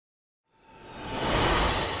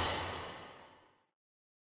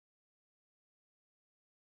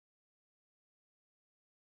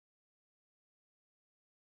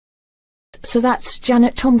so that's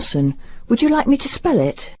Janet Thompson. Would you like me to spell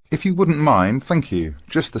it? If you wouldn't mind, thank you.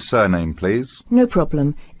 Just the surname, please. No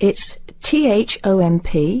problem. It's Thompson.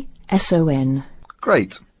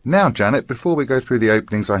 Great. Now, Janet, before we go through the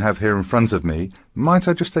openings I have here in front of me, might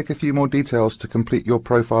I just take a few more details to complete your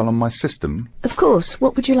profile on my system? Of course.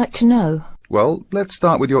 What would you like to know? Well, let's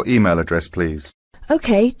start with your email address, please.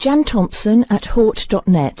 OK,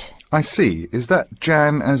 janthompson@hort.net. I see. Is that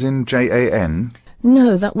Jan as in Jan?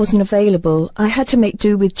 No, that wasn't available. I had to make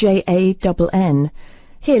do with Jann.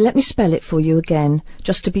 Here, let me spell it for you again,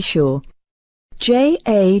 just to be sure.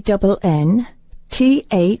 JANNTHOMPSON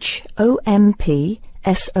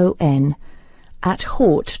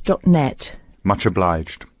Much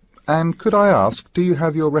obliged. And could I ask, do you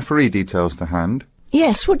have your referee details to hand?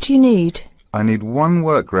 Yes, what do you need? I need one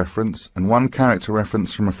work reference and one character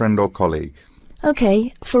reference from a friend or colleague.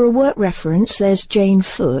 OK, for a work reference, there's Jane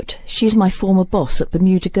Foote. She's my former boss at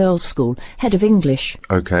Bermuda Girls' School, head of English.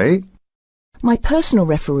 OK. My personal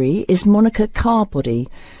referee is Monica Carbody.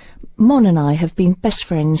 Mon and I have been best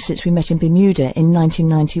friends since we met in Bermuda in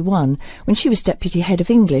 1991, when she was deputy head of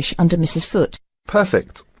English under Mrs. Foote.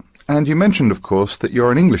 Perfect. And you mentioned, of course, that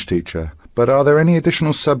you're an English teacher, but are there any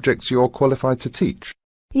additional subjects you're qualified to teach?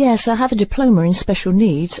 Yes, I have a diploma in special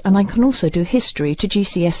needs, and I can also do history to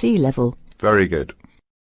GCSE level. Very good.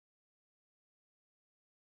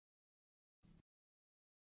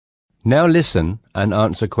 Now listen and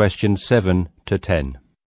answer questions 7 to 10.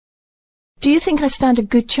 Do you think I stand a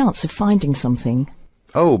good chance of finding something?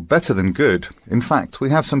 Oh, better than good. In fact, we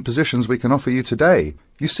have some positions we can offer you today.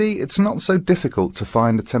 You see, it's not so difficult to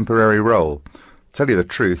find a temporary role. Tell you the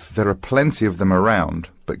truth, there are plenty of them around,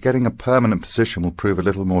 but getting a permanent position will prove a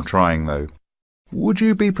little more trying, though. Would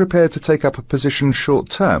you be prepared to take up a position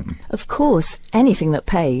short-term? Of course, anything that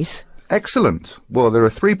pays. Excellent. Well, there are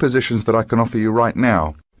 3 positions that I can offer you right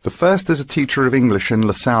now. The first is a teacher of English in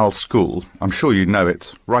LaSalle School. I'm sure you know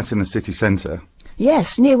it, right in the city centre.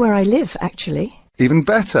 Yes, near where I live, actually. Even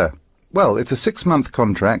better. Well, it's a 6-month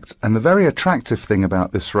contract, and the very attractive thing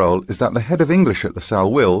about this role is that the head of English at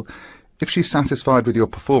LaSalle will, if she's satisfied with your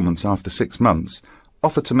performance after 6 months,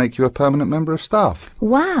 offer to make you a permanent member of staff.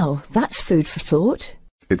 Wow, that's food for thought.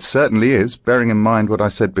 It certainly is, bearing in mind what I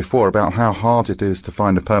said before about how hard it is to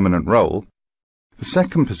find a permanent role. The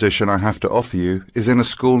second position I have to offer you is in a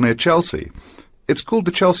school near Chelsea. It's called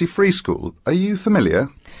the Chelsea Free School. Are you familiar?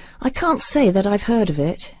 I can't say that I've heard of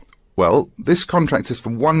it. Well, this contract is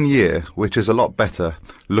for 1 year, which is a lot better,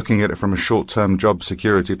 looking at it from a short-term job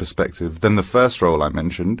security perspective, than the first role I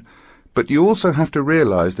mentioned. But you also have to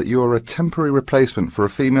realise that you are a temporary replacement for a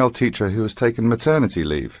female teacher who has taken maternity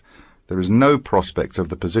leave. There is no prospect of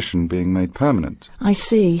the position being made permanent. I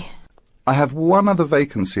see. I have one other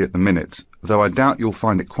vacancy at the minute, though I doubt you'll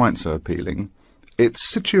find it quite so appealing. It's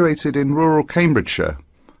situated in rural Cambridgeshire.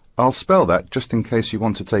 I'll spell that just in case you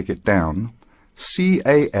want to take it down.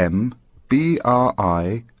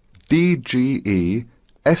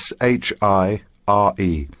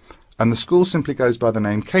 CAMBRIDGESHIRE. And the school simply goes by the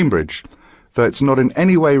name Cambridge, though it's not in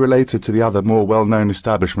any way related to the other more well-known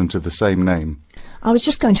establishment of the same name. I was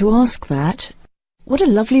just going to ask that. What a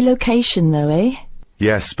lovely location, though, eh?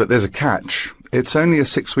 Yes, but there's a catch. It's only a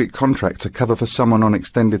 6-week contract to cover for someone on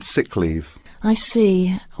extended sick leave. I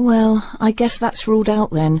see. Well, I guess that's ruled out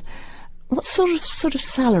then. What sort of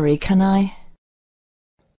salary can I...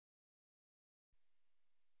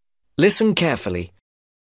 Listen carefully.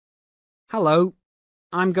 Hello.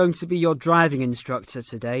 I'm going to be your driving instructor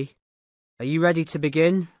today. Are you ready to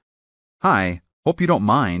begin? Hi, hope you don't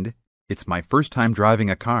mind. It's my first time driving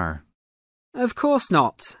a car. Of course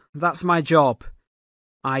not. That's my job.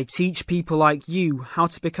 I teach people like you how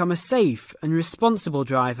to become a safe and responsible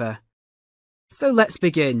driver. So let's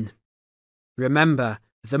begin. Remember,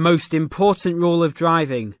 the most important rule of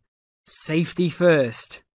driving: safety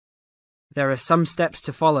first. There are some steps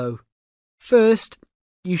to follow. First,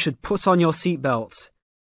 you should put on your seatbelt.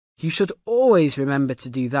 You should always remember to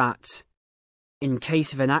do that. In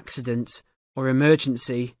case of an accident or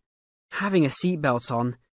emergency, having a seatbelt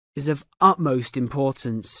on is of utmost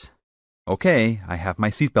importance. Okay, I have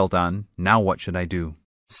my seatbelt on. Now what should I do?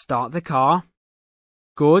 Start the car.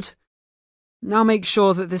 Good. Now make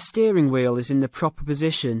sure that the steering wheel is in the proper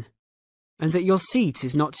position and that your seat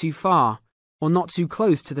is not too far or not too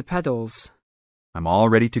close to the pedals. I'm all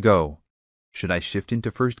ready to go. Should I shift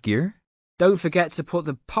into first gear? Don't forget to put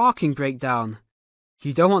the parking brake down.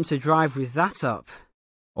 You don't want to drive with that up.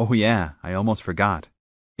 Oh yeah, I almost forgot.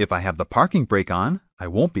 If I have the parking brake on, I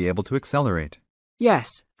won't be able to accelerate.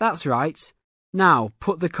 Yes, that's right. Now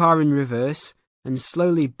put the car in reverse and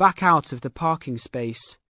slowly back out of the parking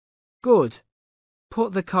space. Good.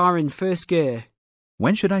 Put the car in first gear.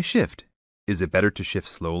 When should I shift? Is it better to shift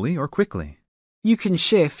slowly or quickly? You can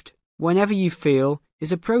shift whenever you feel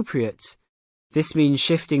is appropriate. This means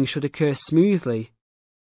shifting should occur smoothly.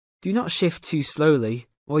 Do not shift too slowly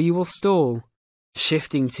or you will stall.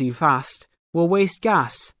 Shifting too fast will waste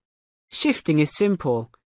gas. Shifting is simple.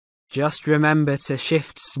 Just remember to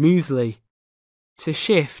shift smoothly. To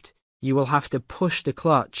shift, you will have to push the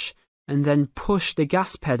clutch and then push the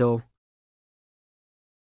gas pedal.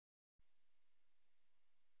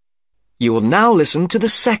 You will now listen to the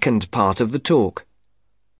second part of the talk.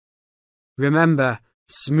 Remember,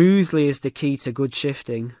 smoothly is the key to good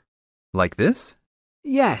shifting. Like this?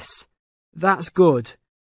 Yes, that's good.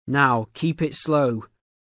 Now keep it slow.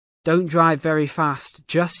 Don't drive very fast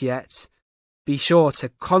just yet. Be sure to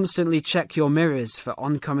constantly check your mirrors for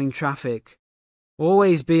oncoming traffic.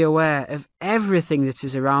 Always be aware of everything that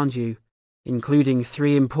is around you, including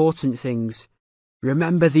 3 important things.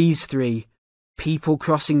 Remember these 3: people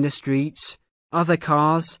crossing the streets, other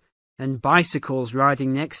cars, and bicycles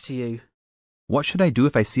riding next to you. What should I do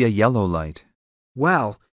if I see a yellow light?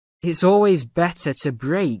 Well, it's always better to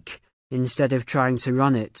brake instead of trying to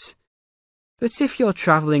run it. But if you're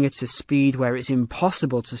travelling at a speed where it's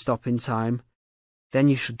impossible to stop in time, then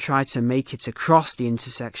you should try to make it across the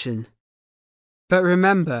intersection. But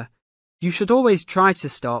remember, you should always try to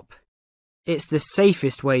stop. It's the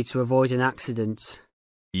safest way to avoid an accident.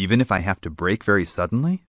 Even if I have to brake very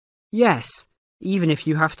suddenly? Yes, even if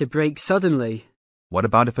you have to brake suddenly. What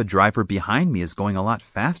about if a driver behind me is going a lot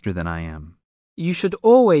faster than I am? You should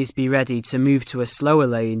always be ready to move to a slower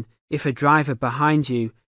lane if a driver behind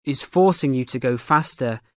you is forcing you to go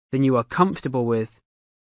faster than you are comfortable with.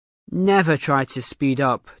 Never try to speed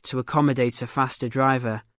up to accommodate a faster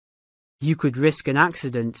driver. You could risk an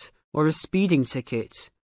accident or a speeding ticket.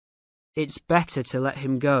 It's better to let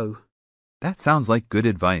him go. That sounds like good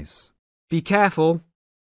advice. Be careful.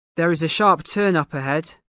 There is a sharp turn up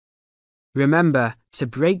ahead. Remember to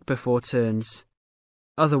brake before turns.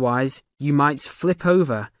 Otherwise, you might flip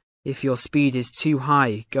over if your speed is too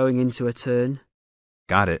high going into a turn.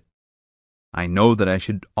 Got it. I know that I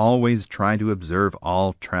should always try to observe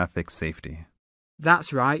all traffic safety.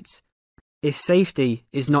 That's right. If safety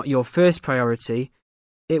is not your first priority,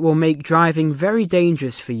 it will make driving very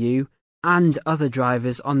dangerous for you and other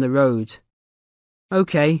drivers on the road.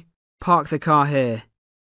 Okay, park the car here.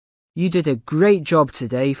 You did a great job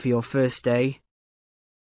today for your first day.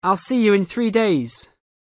 I'll see you in 3 days.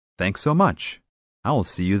 Thanks so much. I will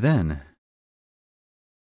see you then.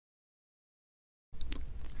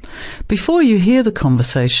 Before you hear the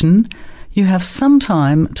conversation, you have some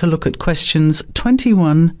time to look at questions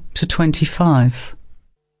 21 to 25.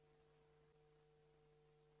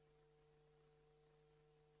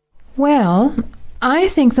 Well, I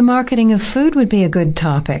think the marketing of food would be a good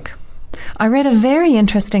topic. I read a very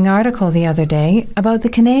interesting article the other day about the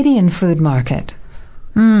Canadian food market.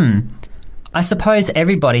 I suppose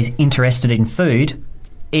everybody's interested in food,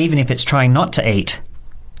 even if it's trying not to eat.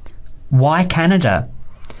 Why Canada?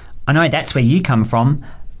 I know that's where you come from,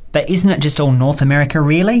 but isn't it just all North America,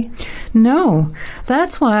 really? No,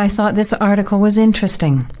 that's why I thought this article was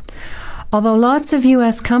interesting. Although lots of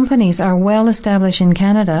US companies are well established in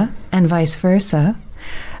Canada, and vice versa,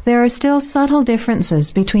 there are still subtle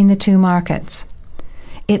differences between the two markets.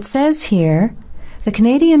 It says here, the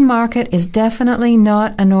Canadian market is definitely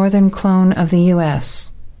not a northern clone of the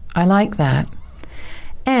US. I like that.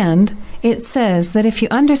 And it says that if you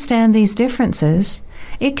understand these differences,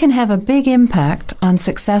 it can have a big impact on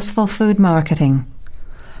successful food marketing.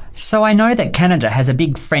 So I know that Canada has a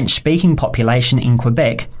big French-speaking population in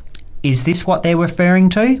Quebec. Is this what they're referring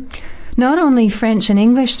to? Not only French and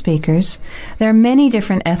English speakers, there are many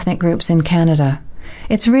different ethnic groups in Canada.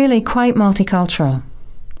 It's really quite multicultural.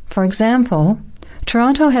 For example,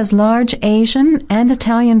 Toronto has large Asian and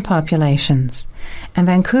Italian populations, and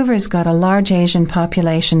Vancouver's got a large Asian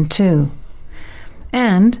population too.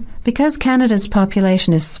 And because Canada's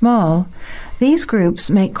population is small, these groups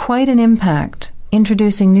make quite an impact,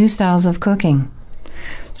 introducing new styles of cooking.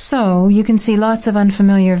 So you can see lots of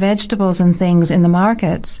unfamiliar vegetables and things in the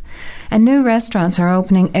markets, and new restaurants are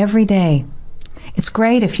opening every day. It's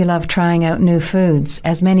great if you love trying out new foods,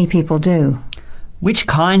 as many people do. Which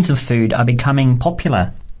kinds of food are becoming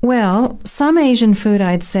popular? Well, some Asian food,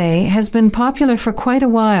 I'd say, has been popular for quite a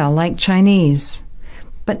while, like Chinese.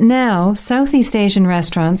 But now, Southeast Asian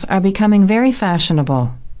restaurants are becoming very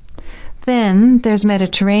fashionable. Then there's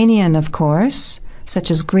Mediterranean, of course,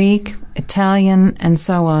 such as Greek, Italian, and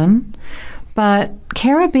so on. But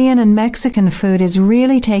Caribbean and Mexican food is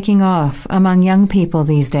really taking off among young people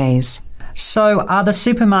these days. So are the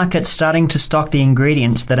supermarkets starting to stock the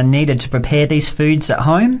ingredients that are needed to prepare these foods at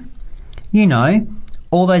home? You know,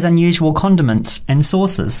 all those unusual condiments and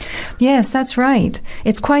sauces. Yes, that's right.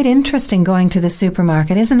 It's quite interesting going to the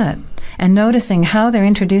supermarket, isn't it? And noticing how they're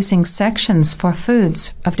introducing sections for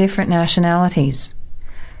foods of different nationalities.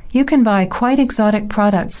 You can buy quite exotic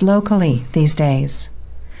products locally these days.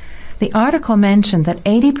 The article mentioned that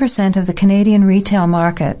 80% of the Canadian retail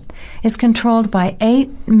market is controlled by 8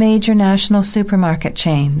 major national supermarket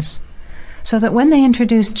chains, so that when they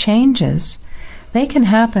introduce changes, they can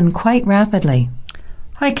happen quite rapidly.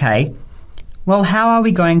 OK. Well, how are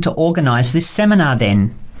we going to organise this seminar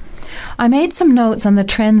then? I made some notes on the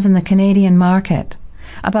trends in the Canadian market,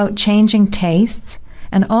 about changing tastes,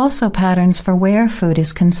 and also patterns for where food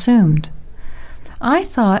is consumed. I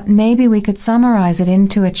thought maybe we could summarize it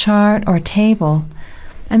into a chart or table,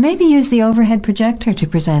 and maybe use the overhead projector to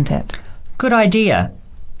present it. Good idea.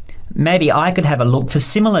 Maybe I could have a look for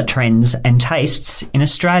similar trends and tastes in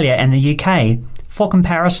Australia and the UK for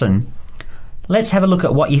comparison. Let's have a look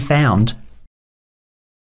at what you found.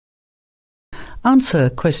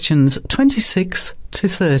 Answer questions 26 to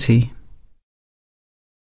 30.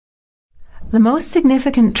 The most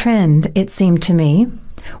significant trend, it seemed to me,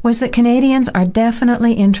 was that Canadians are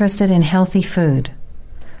definitely interested in healthy food.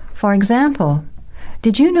 For example,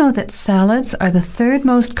 did you know that salads are the 3rd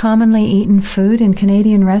most commonly eaten food in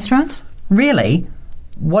Canadian restaurants? Really?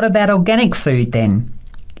 What about organic food then?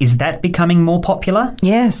 Is that becoming more popular?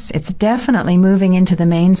 Yes, it's definitely moving into the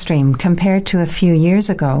mainstream compared to a few years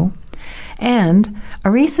ago. And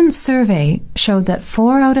a recent survey showed that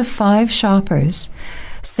 4 out of 5 shoppers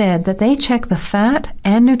said that they check the fat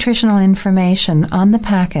and nutritional information on the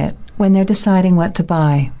packet when they're deciding what to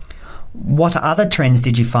buy. What other trends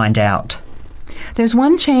did you find out? There's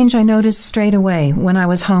one change I noticed straight away when I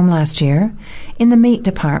was home last year, in the meat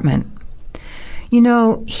department. You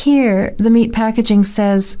know, here the meat packaging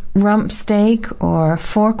says rump steak or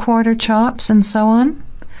 4-quarter chops and so on.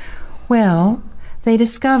 Well, they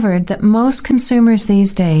discovered that most consumers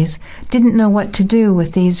these days didn't know what to do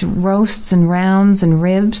with these roasts and rounds and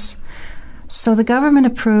ribs. So the government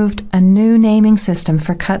approved a new naming system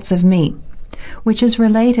for cuts of meat, which is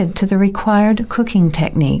related to the required cooking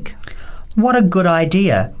technique. What a good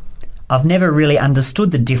idea. I've never really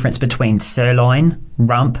understood the difference between sirloin,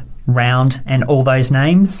 rump, round and all those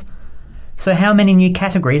names. So how many new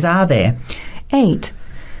categories are there? 8.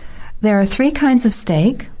 There are 3 kinds of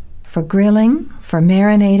steak, for grilling, for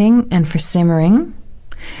marinating, and for simmering.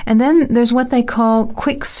 And then there's what they call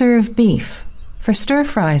quick-serve beef, for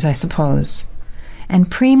stir-fries, I suppose. And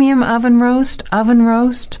premium oven roast,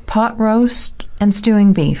 pot roast, and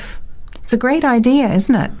stewing beef. It's a great idea,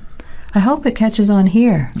 isn't it? I hope it catches on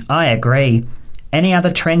here. I agree. Any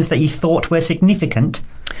other trends that you thought were significant?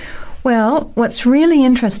 Well, what's really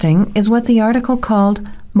interesting is what the article called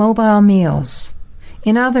mobile meals.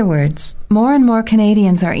 In other words, more and more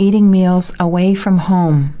Canadians are eating meals away from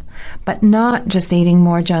home, but not just eating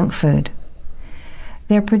more junk food.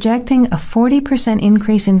 They're projecting a 40%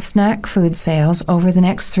 increase in snack food sales over the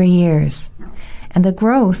next 3 years, and the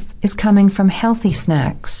growth is coming from healthy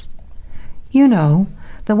snacks. You know,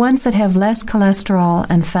 the ones that have less cholesterol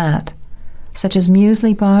and fat, such as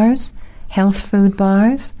muesli bars, health food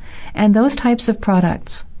bars, and those types of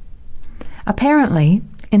products. Apparently,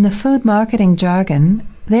 in the food marketing jargon,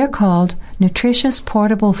 they're called nutritious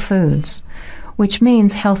portable foods, which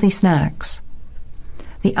means healthy snacks.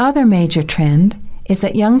 The other major trend is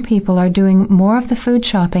that young people are doing more of the food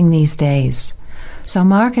shopping these days, so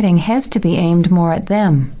marketing has to be aimed more at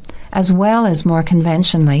them, as well as more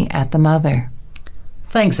conventionally at the mother.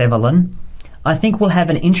 Thanks, Evelyn. I think we'll have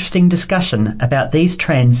an interesting discussion about these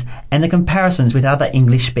trends and the comparisons with other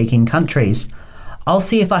English-speaking countries. I'll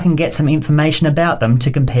see if I can get some information about them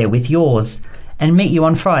to compare with yours, and meet you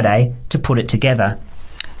on Friday to put it together.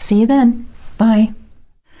 See you then. Bye.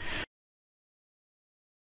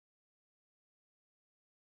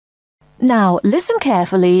 Now listen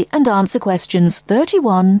carefully and answer questions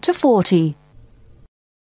 31 to 40.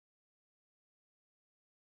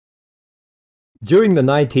 During the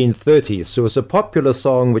 1930s, there was a popular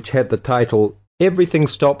song which had the title "Everything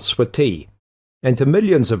Stops for Tea," and to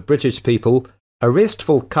millions of British people, a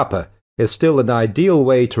restful cuppa is still an ideal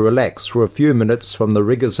way to relax for a few minutes from the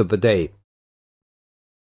rigours of the day.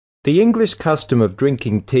 The English custom of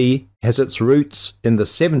drinking tea has its roots in the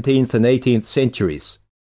 17th and 18th centuries.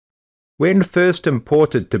 When first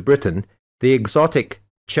imported to Britain, the exotic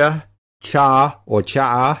cha, or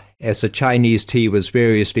cha, as a Chinese tea was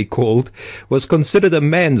variously called, was considered a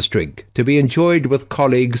man's drink to be enjoyed with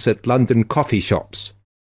colleagues at London coffee shops.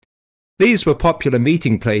 These were popular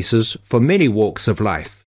meeting places for many walks of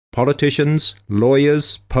life: politicians,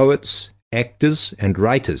 lawyers, poets, actors, and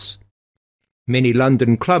writers. Many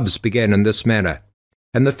London clubs began in this manner,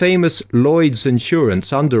 and the famous Lloyd's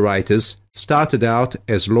Insurance underwriters started out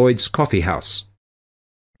as Lloyd's Coffee House.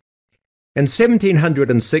 In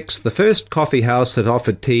 1706, the first coffee house that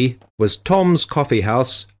offered tea was Tom's Coffee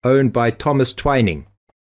House, owned by Thomas Twining.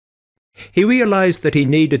 He realized that he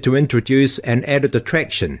needed to introduce an added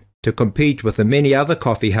attraction to compete with the many other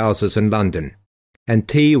coffee houses in London, and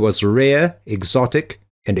tea was rare, exotic,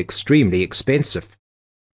 and extremely expensive.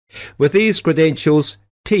 With these credentials,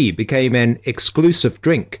 tea became an exclusive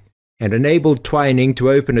drink and enabled Twining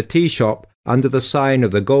to open a tea shop under the sign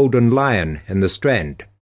of the Golden Lion in the Strand.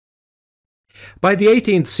 By the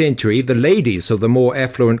 18th century, the ladies of the more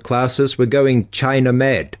affluent classes were going China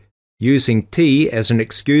mad, using tea as an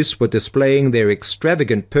excuse for displaying their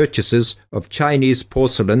extravagant purchases of Chinese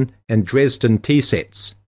porcelain and Dresden tea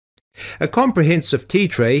sets. A comprehensive tea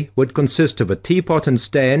tray would consist of a teapot and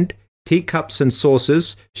stand, teacups and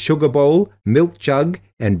saucers, sugar bowl, milk jug,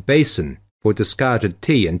 and basin for discarded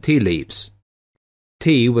tea and tea leaves.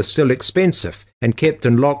 Tea was still expensive and kept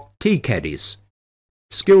in locked tea caddies.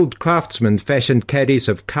 Skilled craftsmen fashioned caddies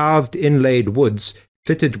of carved inlaid woods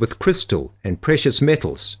fitted with crystal and precious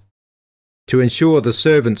metals. To ensure the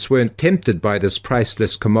servants weren't tempted by this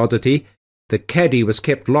priceless commodity, the caddy was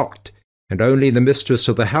kept locked, and only the mistress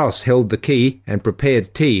of the house held the key and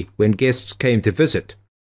prepared tea when guests came to visit.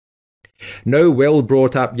 No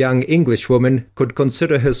well-brought-up young Englishwoman could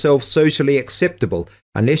consider herself socially acceptable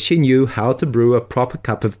unless she knew how to brew a proper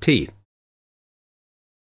cup of tea.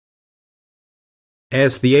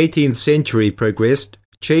 As the 18th century progressed,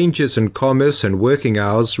 changes in commerce and working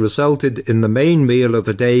hours resulted in the main meal of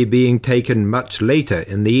the day being taken much later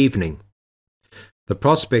in the evening. The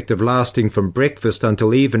prospect of lasting from breakfast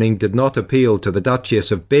until evening did not appeal to the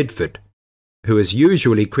Duchess of Bedford, who is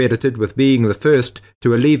usually credited with being the first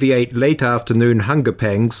to alleviate late afternoon hunger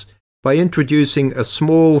pangs by introducing a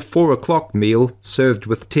small 4 o'clock meal served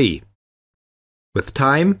with tea. With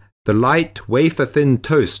time, the light, wafer-thin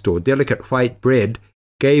toast or delicate white bread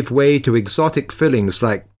gave way to exotic fillings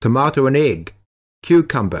like tomato and egg,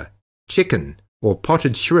 cucumber, chicken, or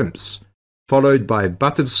potted shrimps, followed by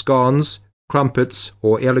buttered scones, crumpets,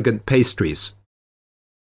 or elegant pastries.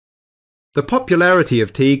 The popularity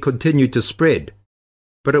of tea continued to spread,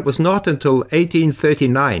 but it was not until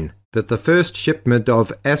 1839 that the first shipment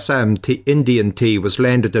of Assam Indian tea was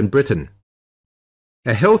landed in Britain.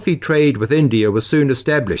 A healthy trade with India was soon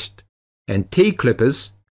established, and tea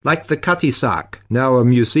clippers, like the Cutty Sark, now a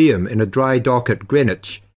museum in a dry dock at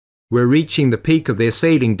Greenwich, were reaching the peak of their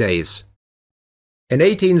sailing days. In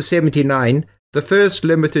 1879, the first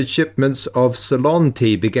limited shipments of Ceylon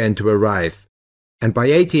tea began to arrive, and by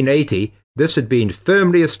 1880 this had been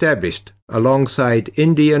firmly established alongside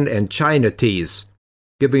Indian and China teas,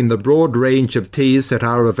 giving the broad range of teas that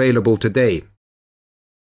are available today.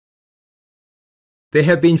 There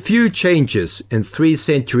have been few changes in 3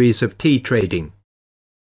 centuries of tea trading.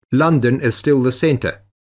 London is still the centre,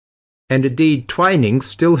 and indeed Twining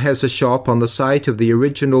still has a shop on the site of the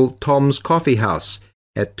original Tom's Coffee House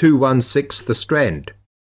at 216 the Strand.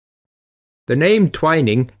 The name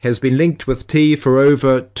Twining has been linked with tea for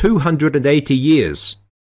over 280 years.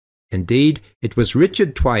 Indeed, it was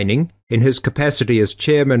Richard Twining, in his capacity as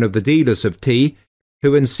chairman of the dealers of tea, who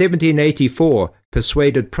in 1784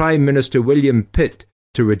 persuaded Prime Minister William Pitt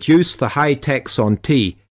to reduce the high tax on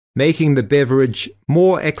tea, making the beverage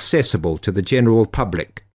more accessible to the general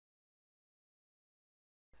public.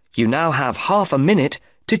 You now have half a minute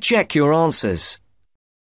to check your answers.